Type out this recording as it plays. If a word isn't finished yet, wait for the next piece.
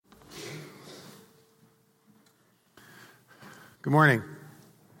Good morning.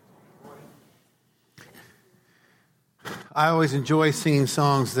 I always enjoy singing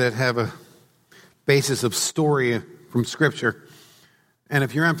songs that have a basis of story from Scripture. And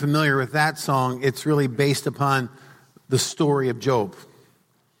if you're unfamiliar with that song, it's really based upon the story of Job.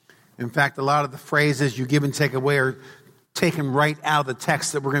 In fact, a lot of the phrases you give and take away are taken right out of the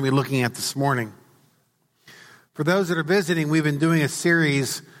text that we're going to be looking at this morning. For those that are visiting, we've been doing a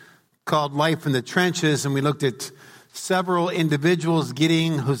series called Life in the Trenches, and we looked at several individuals,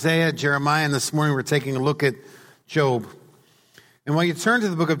 Gideon, Hosea, Jeremiah, and this morning we're taking a look at Job. And while you turn to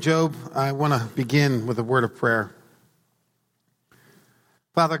the book of Job, I want to begin with a word of prayer.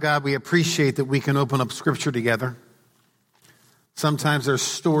 Father God, we appreciate that we can open up Scripture together. Sometimes there's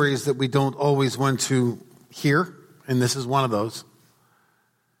stories that we don't always want to hear, and this is one of those.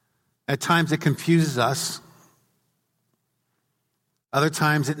 At times it confuses us. Other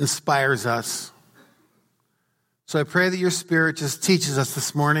times it inspires us. So I pray that your Spirit just teaches us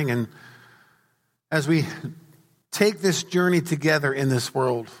this morning, and as we take this journey together in this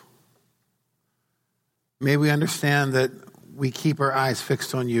world, may we understand that we keep our eyes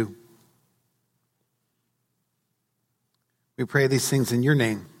fixed on you. We pray these things in your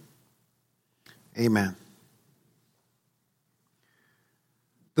name. Amen.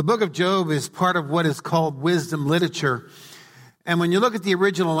 The book of Job is part of what is called wisdom literature. And when you look at the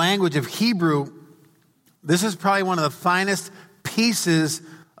original language of Hebrew, this is probably one of the finest pieces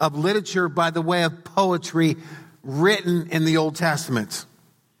of literature by the way of poetry written in the Old Testament.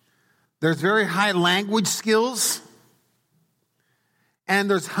 There's very high language skills, and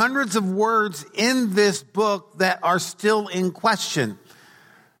there's hundreds of words in this book that are still in question.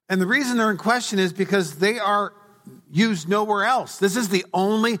 And the reason they're in question is because they are used nowhere else. This is the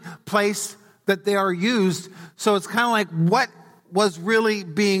only place that they are used. So it's kind of like, what was really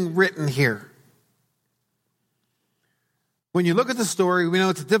being written here? When you look at the story, we know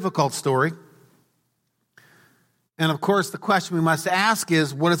it's a difficult story. And of course, the question we must ask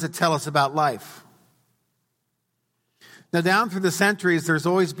is, what does it tell us about life? Now, down through the centuries, there's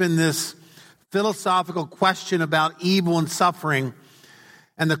always been this philosophical question about evil and suffering,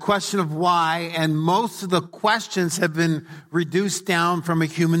 and the question of why. And most of the questions have been reduced down from a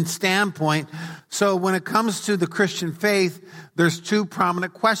human standpoint. So when it comes to the Christian faith, there's two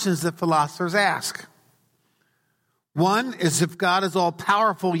prominent questions that philosophers ask. One is, if God is all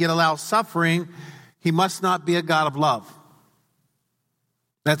powerful yet allows suffering, he must not be a God of love.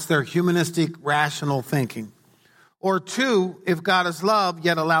 That's their humanistic, rational thinking. Or two, if God is love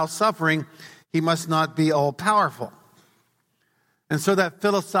yet allows suffering, he must not be all powerful. And so that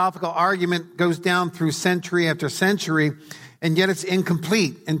philosophical argument goes down through century after century, and yet it's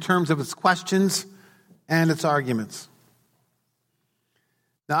incomplete in terms of its questions and its arguments.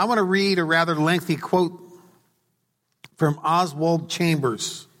 Now I want to read a rather lengthy quote from Oswald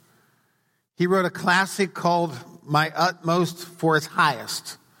Chambers. He wrote a classic called My Utmost for Its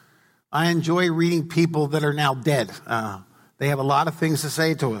Highest. I enjoy reading people that are now dead. They have a lot of things to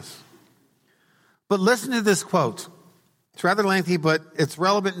say to us. But listen to this quote. It's rather lengthy, but it's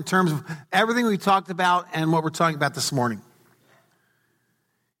relevant in terms of everything we talked about and what we're talking about this morning.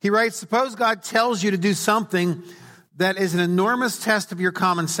 He writes, suppose God tells you to do something that is an enormous test of your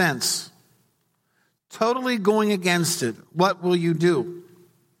common sense. Totally going against it. What will you do?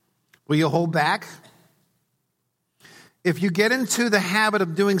 Will you hold back? If you get into the habit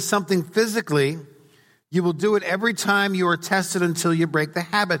of doing something physically, you will do it every time you are tested until you break the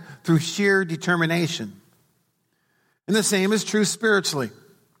habit through sheer determination. And the same is true spiritually.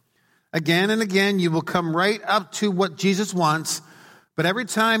 Again and again, you will come right up to what Jesus wants, but every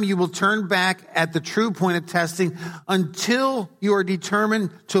time you will turn back at the true point of testing until you are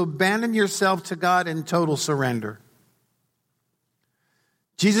determined to abandon yourself to God in total surrender.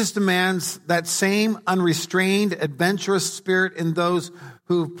 Jesus demands that same unrestrained, adventurous spirit in those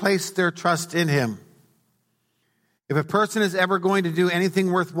who have placed their trust in him. If a person is ever going to do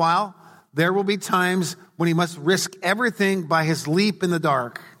anything worthwhile, there will be times when he must risk everything by his leap in the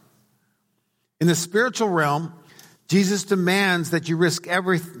dark. In the spiritual realm, Jesus demands that you risk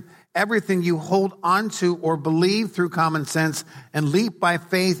everything you hold onto or believe through common sense and leap by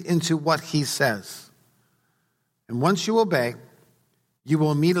faith into what he says. And once you obey, you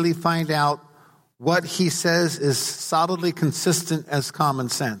will immediately find out what he says is solidly consistent as common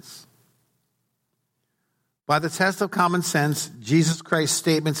sense. By the test of common sense, Jesus Christ's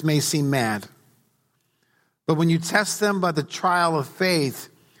statements may seem mad. But when you test them by the trial of faith,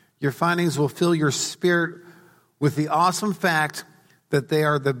 your findings will fill your spirit with the awesome fact that they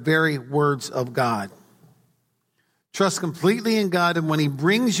are the very words of God. Trust completely in God, and when he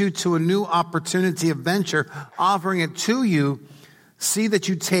brings you to a new opportunity of venture, offering it to you, see that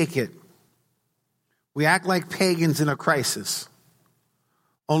you take it. We act like pagans in a crisis.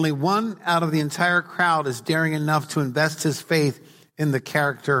 Only one out of the entire crowd is daring enough to invest his faith in the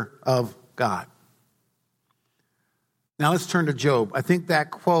character of God. Now let's turn to Job. I think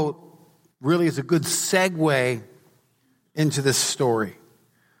that quote really is a good segue into this story.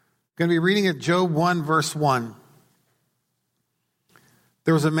 I'm going to be reading at Job 1, verse 1.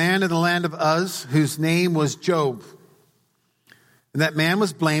 There was a man in the land of Uz whose name was Job. And that man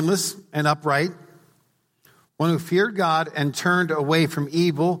was blameless and upright, one who feared God and turned away from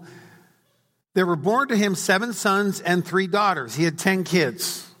evil. There were born to him 7 sons and 3 daughters. He had 10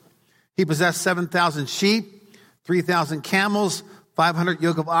 kids. He possessed 7,000 sheep, 3,000 camels, 500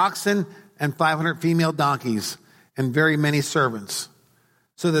 yoke of oxen, and 500 female donkeys, and very many servants.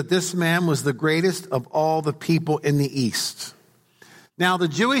 So that this man was the greatest of all the people in the East. Now, the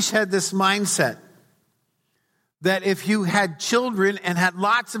Jewish had this mindset that if you had children and had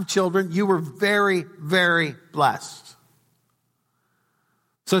lots of children, you were very, very blessed.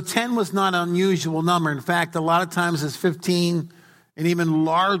 So 10 was not an unusual number. In fact, a lot of times it's 15 and even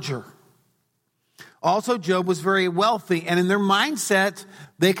larger. Also, Job was very wealthy, and in their mindset,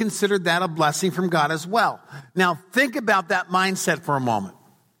 they considered that a blessing from God as well. Now, think about that mindset for a moment.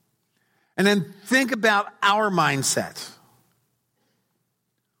 And then think about our mindset.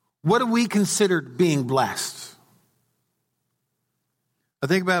 What do we consider being blessed? I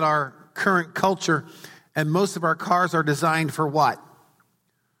think about our current culture, and most of our cars are designed for what?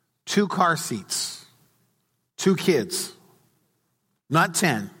 2 car seats, 2 kids, not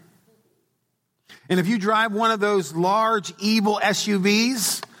 10. And if you drive one of those large, evil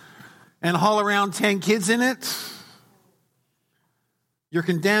SUVs and haul around 10 kids in it, you're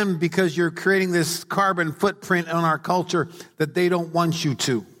condemned because you're creating this carbon footprint on our culture that they don't want you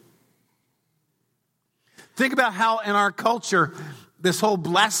to. Think about how in our culture, this whole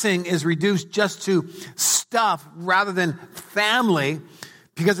blessing is reduced just to stuff rather than family,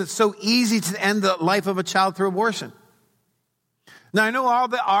 because it's so easy to end the life of a child through abortion. Now, I know all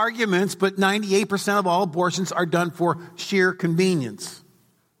the arguments, but 98% of all abortions are done for sheer convenience.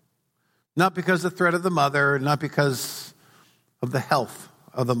 Not because of the threat of the mother, not because of the health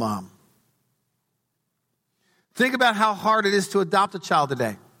of the mom. Think about how hard it is to adopt a child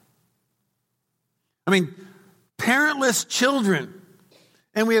today. I mean, parentless children.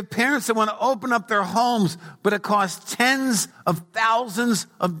 And we have parents that want to open up their homes, but it costs tens of thousands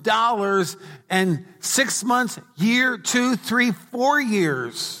of dollars and 6 months, year, 2, 3, 4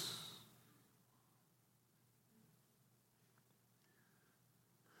 years.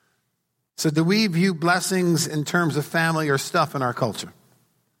 So do we view blessings in terms of family or stuff in our culture?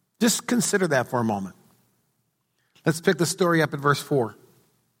 Just consider that for a moment. Let's pick the story up at verse 4.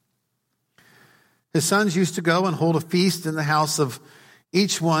 His sons used to go and hold a feast in the house of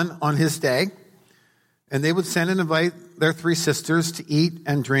each one on his day, and they would send and invite their 3 sisters to eat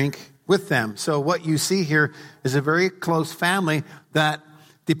and drink with them. So what you see here is a very close family that,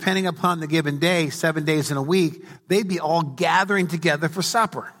 depending upon the given day, 7 days in a week, they'd be all gathering together for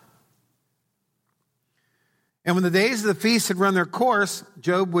supper. And when the days of the feast had run their course,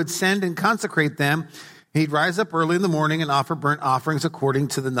 Job would send and consecrate them. He'd rise up early in the morning and offer burnt offerings according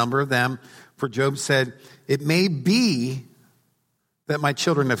to the number of them. For Job said, "It may be that my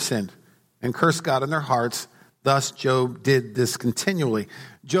children have sinned and cursed God in their hearts." Thus Job did this continually.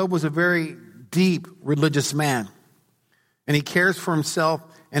 Job was a very deep religious man, and he cares for himself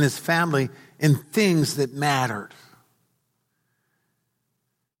and his family in things that mattered.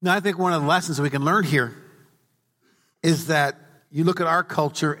 Now, I think one of the lessons we can learn here is that you look at our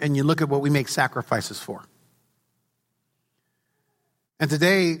culture and you look at what we make sacrifices for. And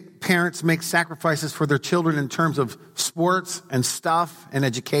today, parents make sacrifices for their children in terms of sports and stuff and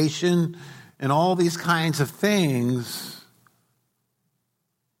education and all these kinds of things.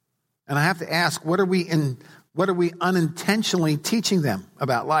 And I have to ask, what are we unintentionally teaching them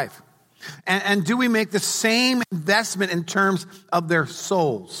about life? And do we make the same investment in terms of their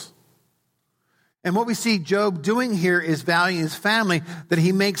souls? And what we see Job doing here is valuing his family, that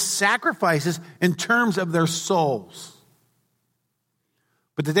he makes sacrifices in terms of their souls.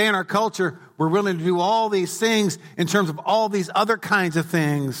 But today in our culture, we're willing to do all these things in terms of all these other kinds of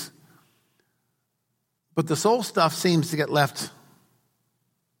things. But the soul stuff seems to get left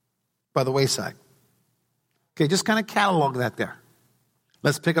by the wayside. Okay, just kind of catalog that there.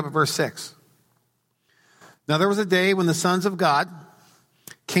 Let's pick up at verse 6. Now there was a day when the sons of God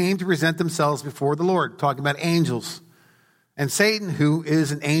came to present themselves before the Lord, talking about angels. And Satan, who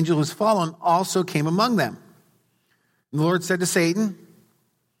is an angel who's fallen, also came among them. And the Lord said to Satan,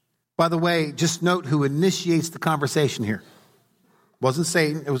 by the way, just note who initiates the conversation here. It wasn't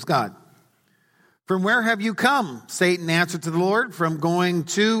Satan, it was God. From where have you come? Satan answered to the Lord, from going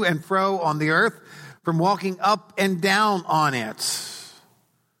to and fro on the earth, from walking up and down on it.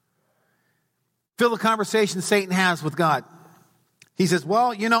 Feel the conversation Satan has with God. He says,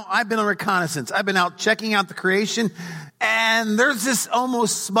 well, I've been on reconnaissance. I've been out checking out the creation. And there's this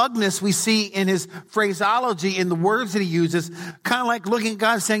almost smugness we see in his phraseology, in the words that he uses, kind of like looking at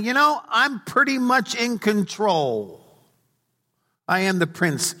God saying, I'm pretty much in control. I am the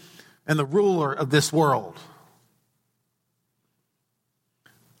prince and the ruler of this world.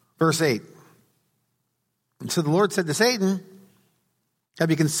 Verse 8. And so the Lord said to Satan,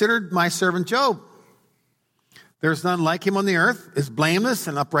 have you considered my servant Job? There's none like him on the earth, is blameless,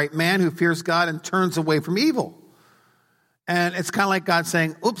 an upright man who fears God and turns away from evil. And it's kind of like God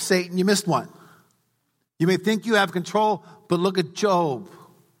saying, oops, Satan, you missed one. You may think you have control, but look at Job.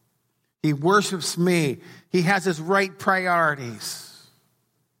 He worships me. He has his right priorities.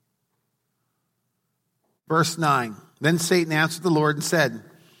 Verse 9. Then Satan answered the Lord and said,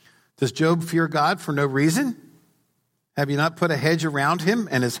 does Job fear God for no reason? Have you not put a hedge around him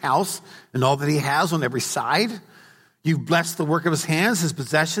and his house and all that he has on every side? You've blessed the work of his hands. His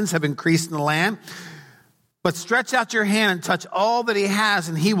possessions have increased in the land. But stretch out your hand and touch all that he has,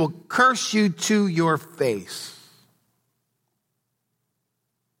 and he will curse you to your face.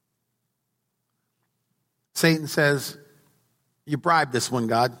 Satan says, you bribed this one,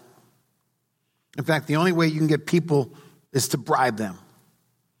 God. In fact, the only way you can get people is to bribe them.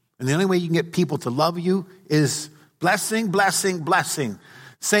 And the only way you can get people to love you is blessing, blessing, blessing.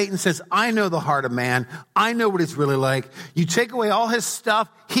 Satan says, I know the heart of man. I know what it's really like. You take away all his stuff,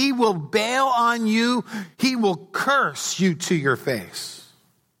 he will bail on you. He will curse you to your face.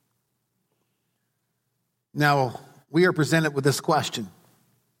 Now, we are presented with this question.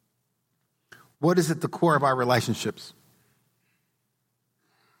 What is at the core of our relationships?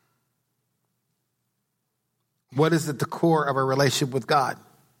 What is at the core of our relationship with God?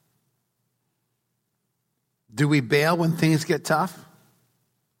 Do we bail when things get tough?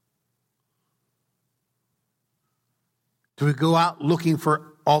 Do we go out looking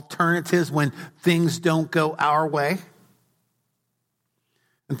for alternatives when things don't go our way?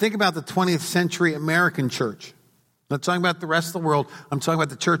 And think about the 20th century American church. I'm not talking about the rest of the world. I'm talking about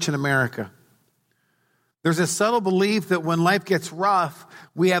the church in America. There's a subtle belief that when life gets rough,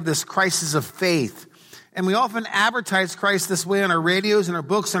 we have this crisis of faith. And we often advertise Christ this way on our radios, in our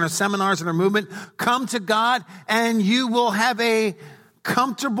books, in our seminars, in our movement. Come to God and you will have a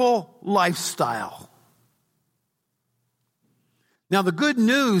comfortable lifestyle. Now, the good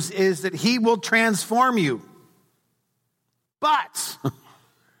news is that he will transform you. But,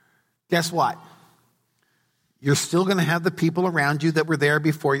 guess what? You're still going to have the people around you that were there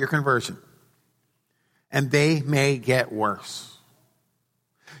before your conversion. And they may get worse.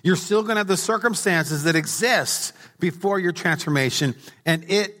 You're still going to have the circumstances that exist before your transformation, and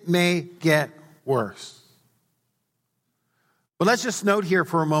it may get worse. But let's just note here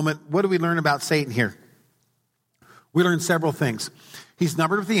for a moment, what do we learn about Satan here? We learn several things. He's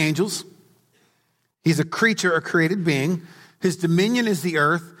numbered with the angels. He's a creature, a created being. His dominion is the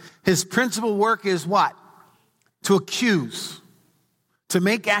earth. His principal work is what? To accuse, to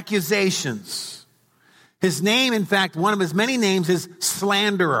make accusations. His name, in fact, one of his many names is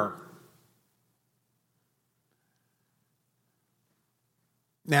slanderer.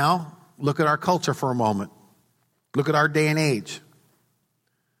 Now, look at our culture for a moment. Look at our day and age.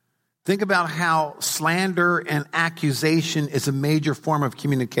 Think about how slander and accusation is a major form of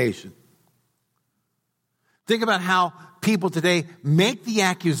communication. Think about how people today make the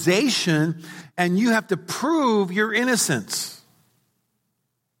accusation and you have to prove your innocence.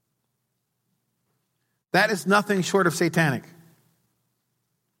 That is nothing short of satanic.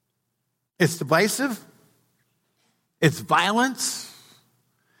 It's divisive. It's violence.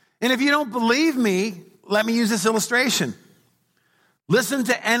 And if you don't believe me, let me use this illustration. Listen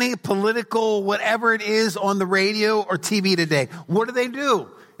to any political, whatever it is on the radio or TV today. What do?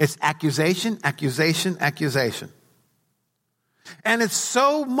 It's accusation, accusation, accusation. And it's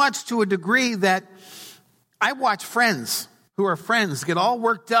so much to a degree that I watch friends who are friends get all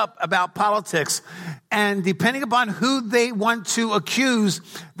worked up about politics. And depending upon who they want to accuse,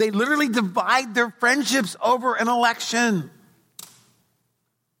 they literally divide their friendships over an election.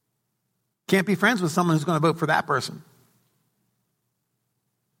 Can't be friends with someone who's going to vote for that person.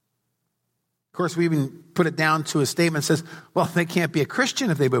 Of course, we even put it down to a statement that says, well, they can't be a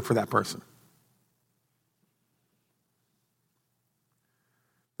Christian if they vote for that person.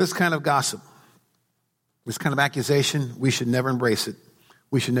 This kind of gossip, This kind of accusation, we should never embrace it.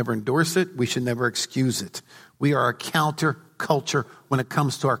 We should never endorse it. We should never excuse it. We are a counterculture when it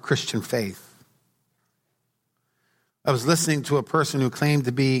comes to our Christian faith. I was listening to a person who claimed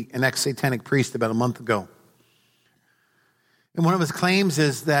to be an ex-satanic priest about a month ago. And one of his claims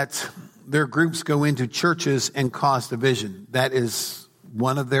is that their groups go into churches and cause division. That is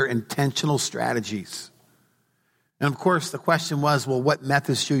one of their intentional strategies. And of course, the question was, well, what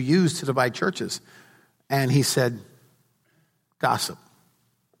methods do you use to divide churches? And he said, gossip.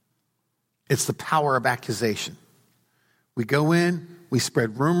 It's the power of accusation. We go in, we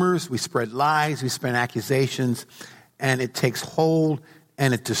spread rumors, we spread lies, we spread accusations, and it takes hold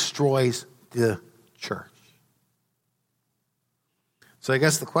and it destroys the church. So I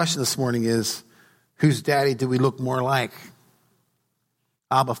guess the question this morning is, whose daddy do we look more like?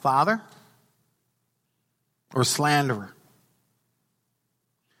 Abba Father or slanderer?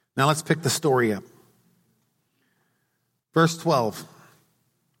 Now let's pick the story up. Verse 12.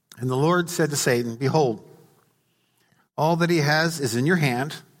 And the Lord said to Satan, behold, all that he has is in your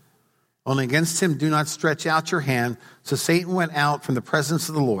hand. Only against him do not stretch out your hand. So Satan went out from the presence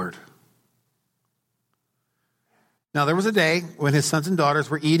of the Lord. Now there was a day when his sons and daughters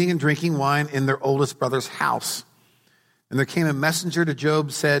were eating and drinking wine in their oldest brother's house. And there came a messenger to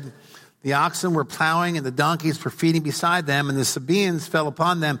Job, said, the oxen were plowing and the donkeys were feeding beside them, and the Sabaeans fell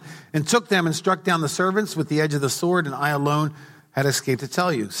upon them and took them and struck down the servants with the edge of the sword, and I alone had escaped to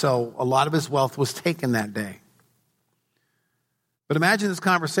tell you. So a lot of his wealth was taken that day. But imagine this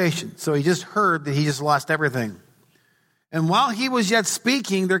conversation. So he just heard that he just lost everything. And while he was yet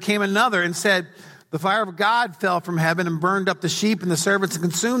speaking, there came another and said, the fire of God fell from heaven and burned up the sheep and the servants and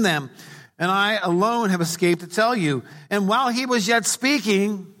consumed them. And I alone have escaped to tell you. And while he was yet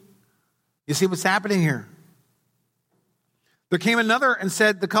speaking, you see what's happening here. There came another and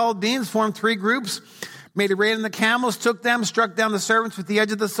said, the Chaldeans formed 3 groups, made a raid on the camels, took them, struck down the servants with the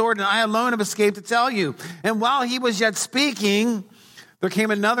edge of the sword, and I alone have escaped to tell you. And while he was yet speaking, there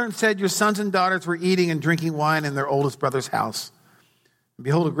came another and said, your sons and daughters were eating and drinking wine in their oldest brother's house. And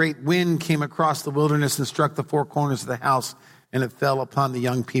behold, a great wind came across the wilderness and struck the 4 corners of the house, and it fell upon the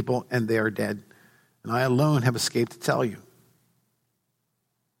young people, and they are dead. And I alone have escaped to tell you.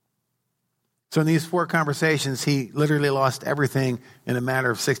 So in these 4 conversations, he literally lost everything in a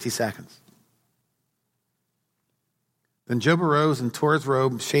matter of 60 seconds. Then Job arose and tore his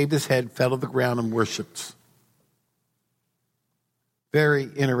robe, shaved his head, fell to the ground, and worshipped. Very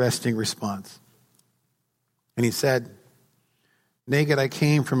interesting response. And he said, naked I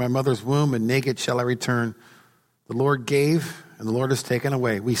came from my mother's womb, and naked shall I return. The Lord gave, and the Lord has taken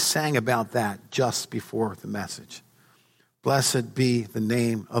away. We sang about that just before the message. Blessed be the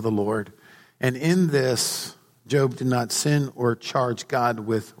name of the Lord. And in this, Job did not sin or charge God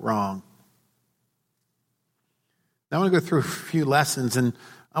with wrong. Now I want to go through a few lessons, and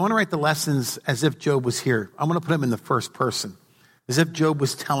I want to write the lessons as if Job was here. I want to put them in the first person, as if Job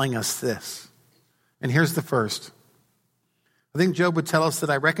was telling us this. And here's the first. I think Job would tell us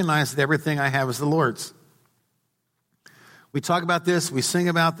that I recognize that everything I have is the Lord's. We talk about this. We sing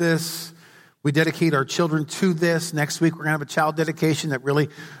about this. We dedicate our children to this. Next week, we're going to have a child dedication that really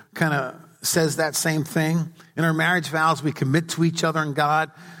kind of says that same thing. In our marriage vows, we commit to each other and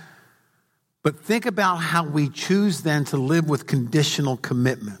God. But think about how we choose then to live with conditional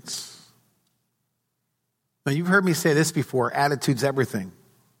commitments. Now, you've heard me say this before, attitude's everything.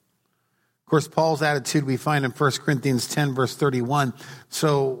 Of course, Paul's attitude we find in 1 Corinthians 10, verse 31.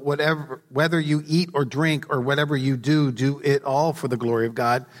 So whether you eat or drink or whatever you do, do it all for the glory of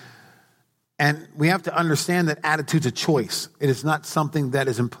God. And we have to understand that attitude's a choice. It is not something that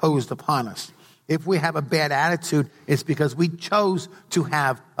is imposed upon us. If we have a bad attitude, it's because we chose to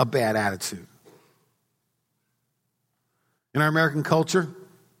have a bad attitude. In our American culture,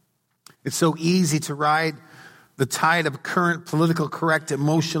 it's so easy to ride the tide of current political correct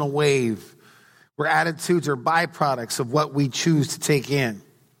emotional wave, where attitudes are byproducts of what we choose to take in.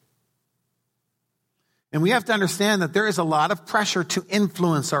 And we have to understand that there is a lot of pressure to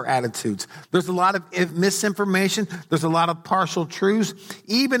influence our attitudes. There's a lot of misinformation. There's a lot of partial truths.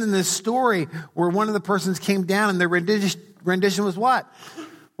 Even in this story where one of the persons came down and their rendition was what?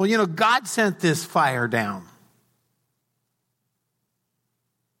 Well, God sent this fire down.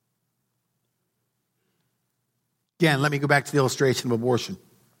 Again, let me go back to the illustration of abortion.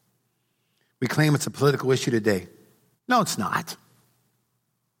 We claim it's a political issue today. No, it's not.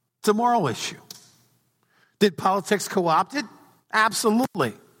 It's a moral issue. Did politics co-opt it?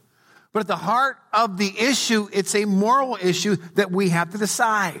 Absolutely. But at the heart of the issue, it's a moral issue that we have to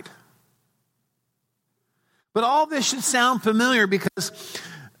decide. But all this should sound familiar because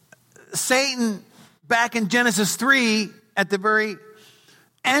Satan back in Genesis 3, at the very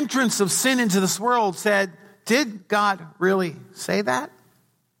entrance of sin into this world, said, did God really say that?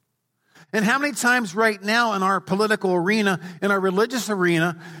 And how many times right now in our political arena, in our religious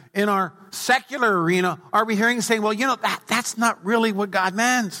arena, in our secular arena, are we hearing saying, well, that's not really what God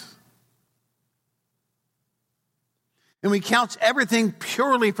meant? And we couch everything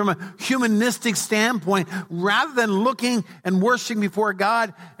purely from a humanistic standpoint rather than looking and worshiping before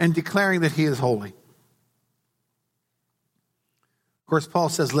God and declaring that he is holy. Of course, Paul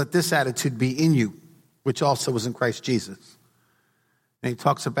says, let this attitude be in you, which also was in Christ Jesus. And he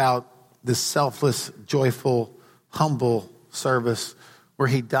talks about this selfless, joyful, humble service where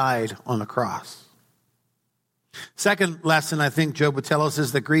he died on the cross. Second lesson I think Job would tell us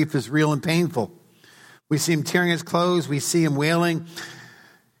is that grief is real and painful. We see him tearing his clothes. We see him wailing.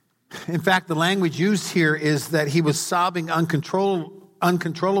 In fact, the language used here is that he was sobbing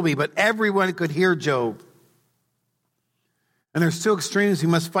uncontrollably, but everyone could hear Job. And there's two extremes we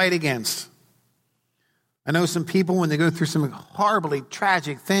must fight against. I know some people, when they go through some horribly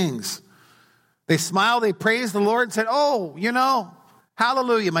tragic things, they smile, they praise the Lord and said, oh,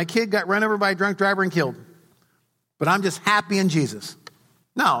 hallelujah, my kid got run over by a drunk driver and killed. But I'm just happy in Jesus.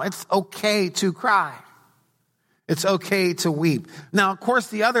 No, it's okay to cry. It's okay to weep. Now, of course,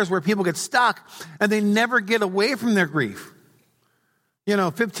 the others where people get stuck and they never get away from their grief.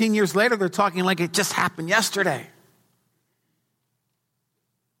 15 years later, they're talking like it just happened yesterday.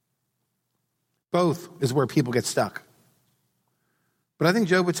 Both is where people get stuck. But I think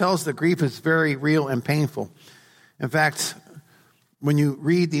Job would tell us that grief is very real and painful. In fact, when you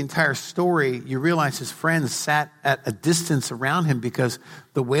read the entire story, you realize his friends sat at a distance around him because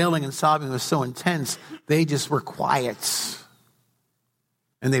the wailing and sobbing was so intense, they just were quiet.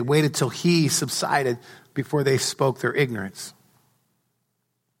 And they waited till he subsided before they spoke their ignorance.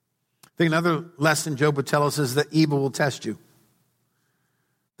 I think another lesson Job would tell us is that evil will test you.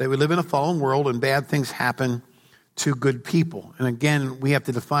 That we live in a fallen world and bad things happen to good people. And again, we have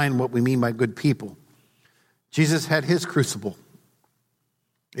to define what we mean by good people. Jesus had his crucible.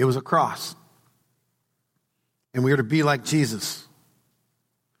 It was a cross. And we are to be like Jesus.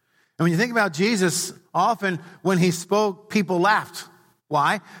 And when you think about Jesus, often when he spoke, people laughed.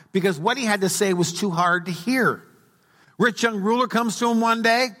 Why? Because what he had to say was too hard to hear. Rich young ruler comes to him one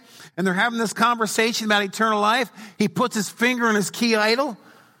day, and they're having this conversation about eternal life. He puts his finger on his key idol.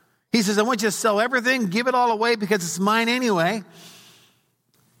 He says, I want you to sell everything, give it all away because it's mine anyway.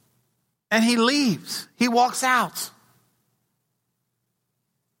 And he leaves. He walks out.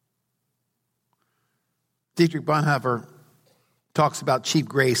 Dietrich Bonhoeffer talks about cheap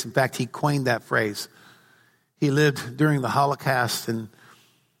grace. In fact, he coined that phrase. He lived during the Holocaust and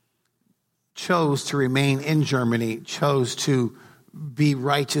chose to remain in Germany, chose to be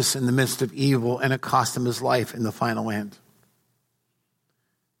righteous in the midst of evil, and it cost him his life in the final end.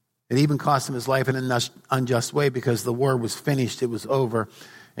 It even cost him his life in an unjust way because the war was finished, it was over,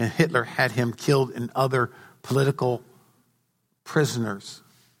 and Hitler had him killed and other political prisoners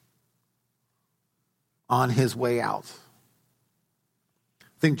on his way out.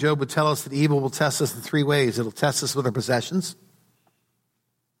 I think Job would tell us that evil will test us in three ways. It'll test us with our possessions,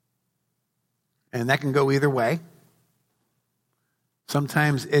 and that can go either way.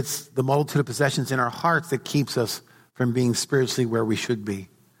 Sometimes it's the multitude of possessions in our hearts that keeps us from being spiritually where we should be.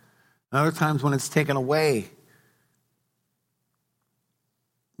 And other times when it's taken away,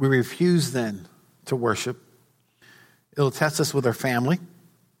 we refuse then to worship. It'll test us with our family.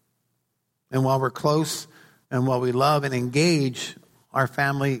 And while we're close and while we love and engage, our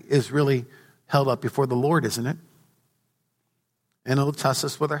family is really held up before the Lord, isn't it? And it'll test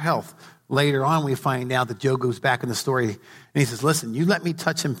us with our health. Later on, we find out that Job goes back in the story and he says, listen, you let me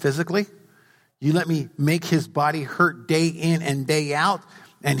touch him physically. You let me make his body hurt day in and day out,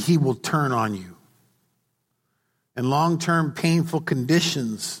 and he will turn on you. And long-term painful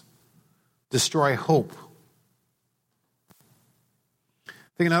conditions destroy hope. I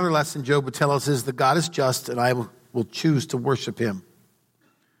think another lesson Job would tell us is that God is just and I will choose to worship him.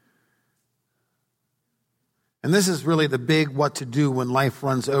 And this is really the big what to do when life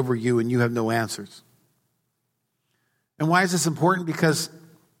runs over you and you have no answers. And why is this important? Because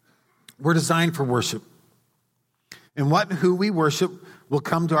we're designed for worship. And who we worship will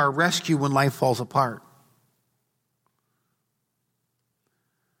come to our rescue when life falls apart.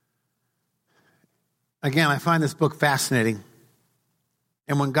 Again, I find this book fascinating.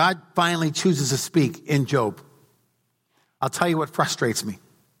 And when God finally chooses to speak in Job, I'll tell you what frustrates me.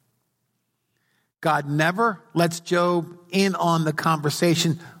 God never lets Job in on the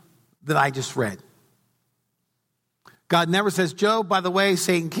conversation that I just read. God never says, Job, by the way,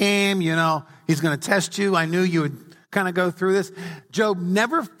 Satan came, he's going to test you. I knew you would kind of go through this. Job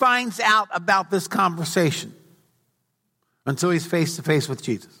never finds out about this conversation until he's face to face with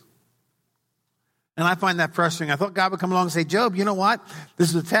Jesus. And I find that frustrating. I thought God would come along and say, Job, you know what? This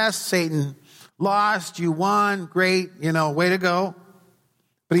is a test. Satan lost. You won. Great. Way to go.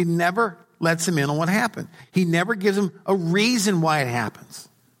 But he never lets him in on what happened. He never gives him a reason why it happens.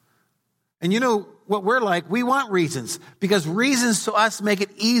 And what we're like, we want reasons, because reasons to us make it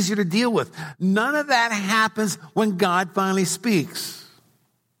easier to deal with. None of that happens when God finally speaks.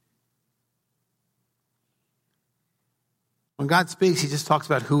 When God speaks, he just talks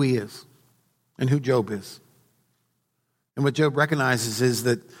about who he is and who Job is. And what Job recognizes is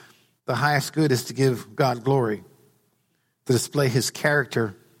that the highest good is to give God glory, to display his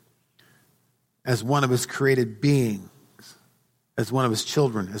character as one of his created beings, as one of his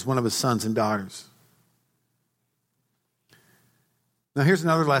children, as one of his sons and daughters. Now, here's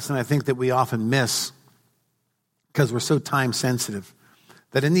another lesson I think that we often miss because we're so time sensitive,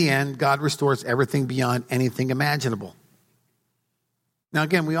 that in the end, God restores everything beyond anything imaginable. Now,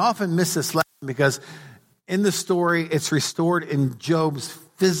 again, we often miss this lesson because in the story, it's restored in Job's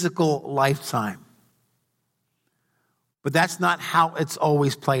physical lifetime. But that's not how it's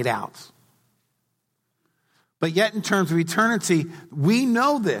always played out. But yet, in terms of eternity, we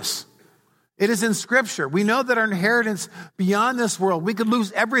know this. It is in Scripture. We know that our inheritance beyond this world, we could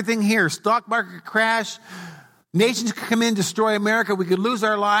lose everything here. Stock market crash, nations could come in, destroy America. We could lose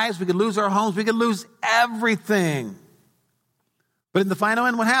our lives. We could lose our homes. We could lose everything. But in the final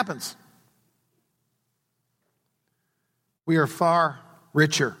end, what happens? We are far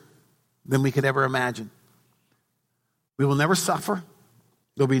richer than we could ever imagine. We will never suffer.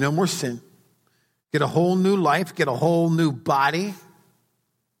 There'll be no more sin. Get a whole new life. Get a whole new body.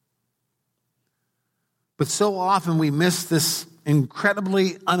 But so often we miss this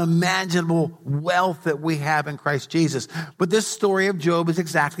incredibly unimaginable wealth that we have in Christ Jesus. But this story of Job is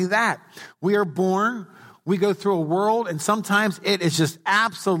exactly that. We are born, we go through a world, and sometimes it is just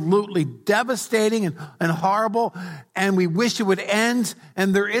absolutely devastating and horrible, and we wish it would end,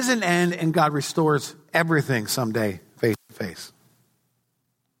 and there is an end, and God restores everything someday face to face.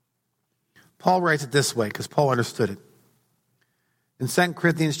 Paul writes it this way, because Paul understood it. In 2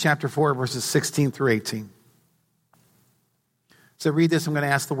 Corinthians chapter 4, verses 16 through 18. So read this. I'm going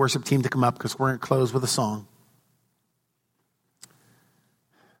to ask the worship team to come up because we're going to close with a song.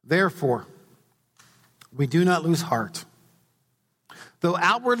 Therefore, we do not lose heart. Though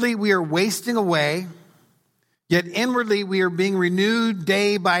outwardly we are wasting away, yet inwardly we are being renewed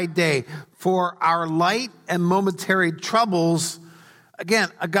day by day. For our light and momentary troubles. Again,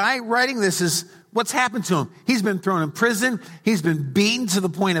 a guy writing this is what's happened to him. He's been thrown in prison. He's been beaten to the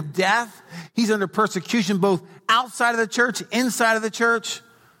point of death. He's under persecution both outside of the church, inside of the church.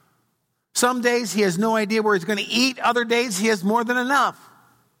 Some days he has no idea where he's going to eat. Other days he has more than enough.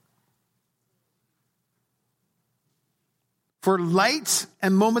 For light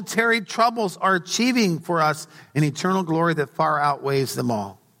and momentary troubles are achieving for us an eternal glory that far outweighs them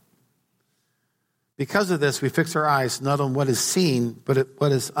all. Because of this, we fix our eyes not on what is seen, but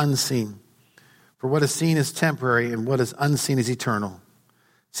what is unseen. For what is seen is temporary, and what is unseen is eternal.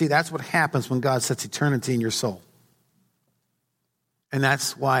 See, that's what happens when God sets eternity in your soul. And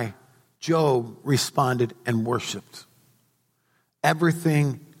that's why Job responded and worshiped.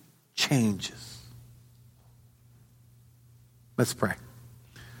 Everything changes. Let's pray.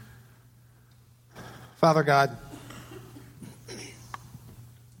 Father God,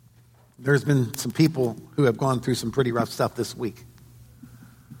 there's been some people who have gone through some pretty rough stuff this week.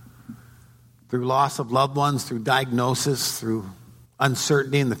 Through loss of loved ones, through diagnosis, through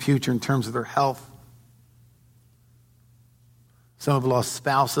uncertainty in the future in terms of their health. Some have lost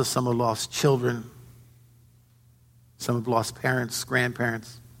spouses, some have lost children. Some have lost parents,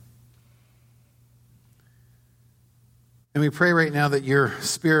 grandparents. And we pray right now that your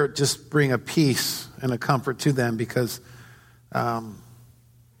Spirit just bring a peace and a comfort to them because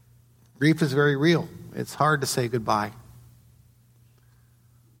grief is very real. It's hard to say goodbye.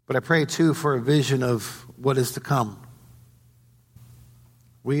 But I pray, too, for a vision of what is to come.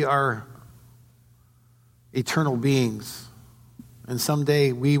 We are eternal beings, and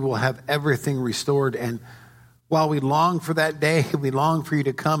someday we will have everything restored. And while we long for that day, we long for you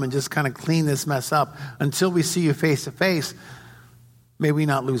to come and just kind of clean this mess up. Until we see you face to face, may we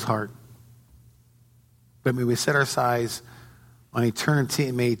not lose heart. But may we set our sights on eternity,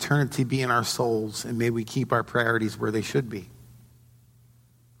 and may eternity be in our souls, and may we keep our priorities where they should be.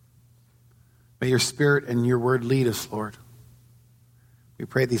 May your Spirit and your word lead us, Lord. We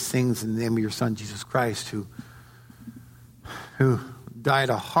pray these things in the name of your Son, Jesus Christ, who who died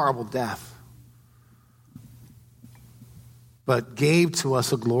a horrible death, but gave to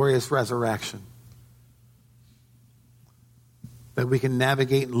us a glorious resurrection, that we can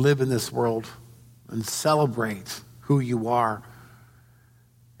navigate and live in this world and celebrate who you are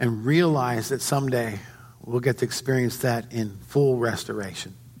and realize that someday we'll get to experience that in full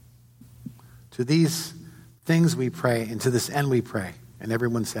restoration. To these things we pray, and to this end we pray. And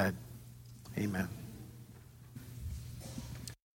everyone said, amen.